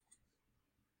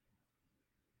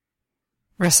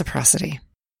Reciprocity.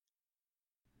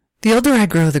 The older I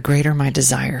grow, the greater my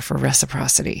desire for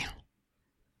reciprocity.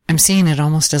 I'm seeing it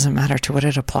almost doesn't matter to what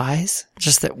it applies,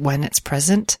 just that when it's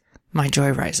present, my joy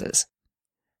rises.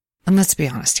 And let's be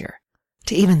honest here.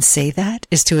 To even say that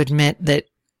is to admit that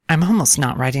I'm almost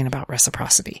not writing about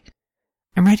reciprocity.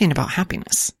 I'm writing about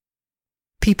happiness.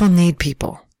 People need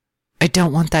people. I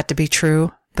don't want that to be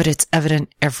true, but it's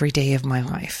evident every day of my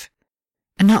life.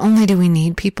 And not only do we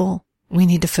need people, we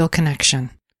need to feel connection,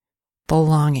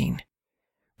 belonging.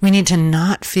 We need to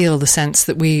not feel the sense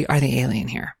that we are the alien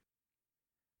here.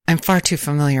 I'm far too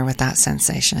familiar with that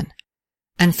sensation.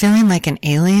 And feeling like an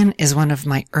alien is one of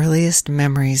my earliest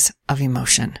memories of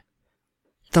emotion.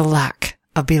 The lack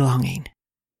of belonging.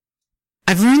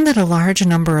 I've learned that a large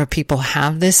number of people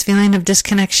have this feeling of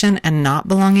disconnection and not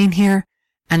belonging here,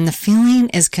 and the feeling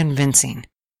is convincing.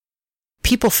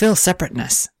 People feel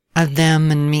separateness of them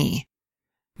and me.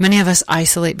 Many of us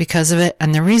isolate because of it,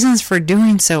 and the reasons for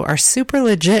doing so are super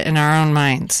legit in our own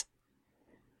minds.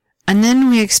 And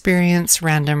then we experience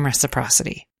random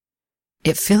reciprocity.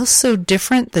 It feels so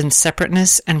different than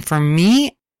separateness, and for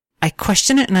me, I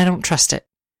question it and I don't trust it.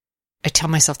 I tell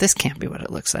myself this can't be what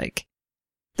it looks like.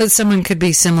 That someone could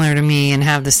be similar to me and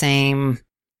have the same,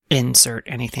 insert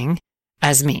anything,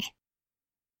 as me.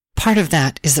 Part of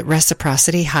that is that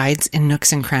reciprocity hides in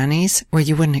nooks and crannies where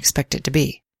you wouldn't expect it to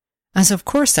be. And so of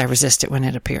course I resist it when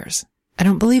it appears. I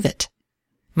don't believe it.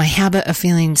 My habit of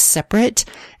feeling separate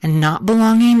and not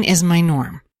belonging is my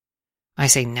norm. I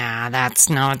say, nah, that's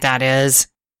not what that is.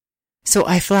 So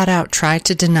I flat out try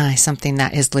to deny something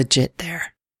that is legit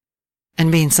there. And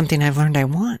being something I've learned I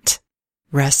want.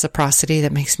 Reciprocity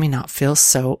that makes me not feel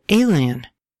so alien.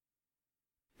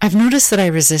 I've noticed that I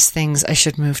resist things I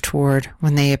should move toward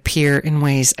when they appear in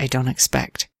ways I don't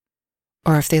expect.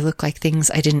 Or if they look like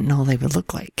things I didn't know they would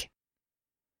look like.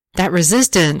 That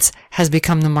resistance has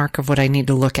become the mark of what I need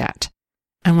to look at.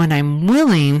 And when I'm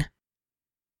willing,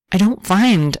 I don't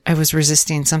find I was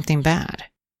resisting something bad.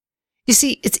 You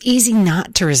see, it's easy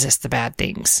not to resist the bad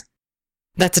things.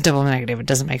 That's a double negative. It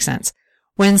doesn't make sense.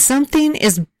 When something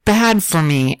is bad for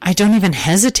me, I don't even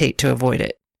hesitate to avoid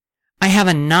it. I have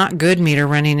a not good meter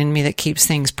running in me that keeps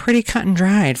things pretty cut and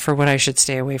dried for what I should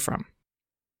stay away from.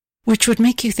 Which would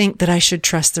make you think that I should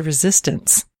trust the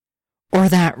resistance. Or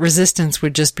that resistance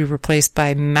would just be replaced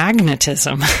by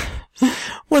magnetism.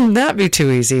 Wouldn't that be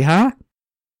too easy, huh?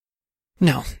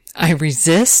 No, I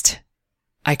resist,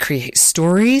 I create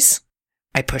stories,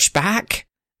 I push back,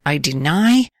 I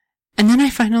deny, and then I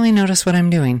finally notice what I'm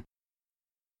doing.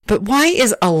 But why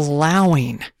is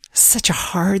allowing such a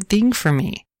hard thing for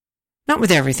me? Not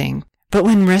with everything, but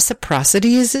when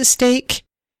reciprocity is at stake,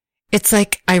 it's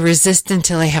like I resist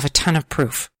until I have a ton of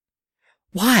proof.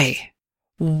 Why?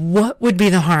 What would be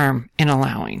the harm in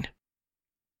allowing?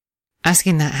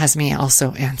 Asking that has me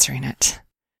also answering it.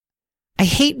 I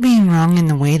hate being wrong in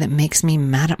the way that makes me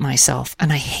mad at myself,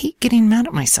 and I hate getting mad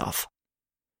at myself.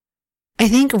 I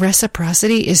think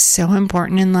reciprocity is so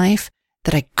important in life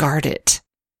that I guard it.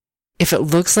 If it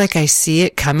looks like I see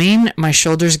it coming, my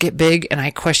shoulders get big and I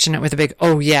question it with a big,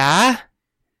 oh yeah?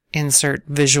 Insert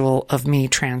visual of me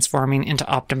transforming into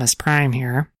Optimus Prime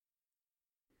here.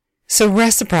 So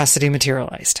reciprocity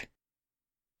materialized.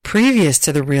 Previous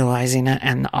to the realizing it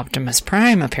and the Optimus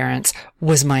Prime appearance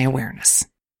was my awareness.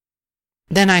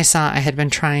 Then I saw I had been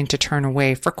trying to turn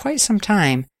away for quite some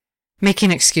time,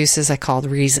 making excuses I called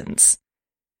reasons,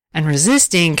 and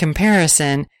resisting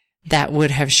comparison that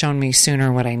would have shown me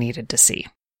sooner what I needed to see.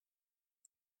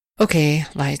 Okay,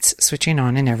 lights switching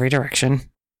on in every direction.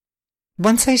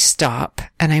 Once I stop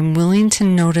and I'm willing to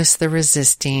notice the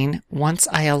resisting, once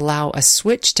I allow a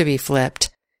switch to be flipped,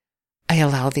 I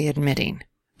allow the admitting,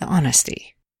 the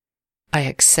honesty. I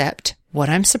accept what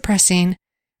I'm suppressing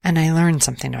and I learn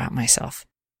something about myself.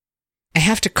 I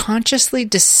have to consciously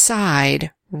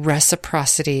decide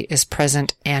reciprocity is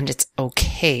present and it's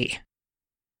okay.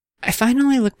 I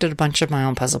finally looked at a bunch of my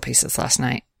own puzzle pieces last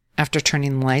night after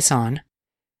turning the lights on,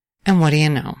 and what do you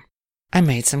know? I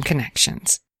made some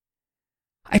connections.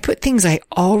 I put things I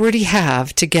already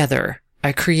have together.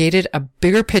 I created a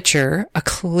bigger picture, a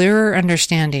clearer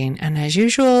understanding, and as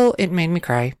usual, it made me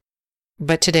cry.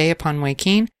 But today, upon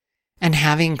waking and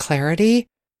having clarity,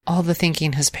 all the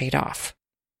thinking has paid off.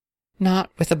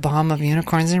 Not with a bomb of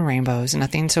unicorns and rainbows,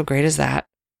 nothing so great as that,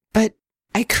 but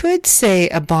I could say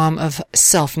a bomb of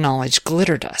self-knowledge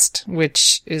glitter dust,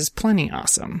 which is plenty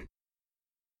awesome.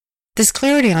 This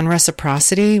clarity on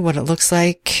reciprocity, what it looks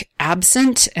like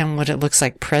absent and what it looks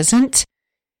like present,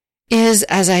 is,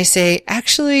 as I say,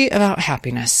 actually about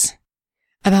happiness,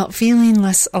 about feeling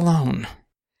less alone,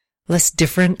 less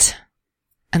different,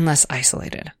 and less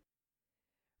isolated.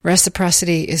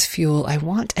 Reciprocity is fuel I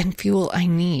want and fuel I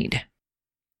need.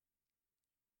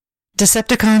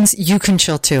 Decepticons, you can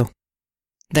chill too.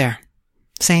 There.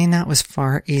 Saying that was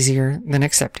far easier than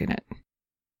accepting it.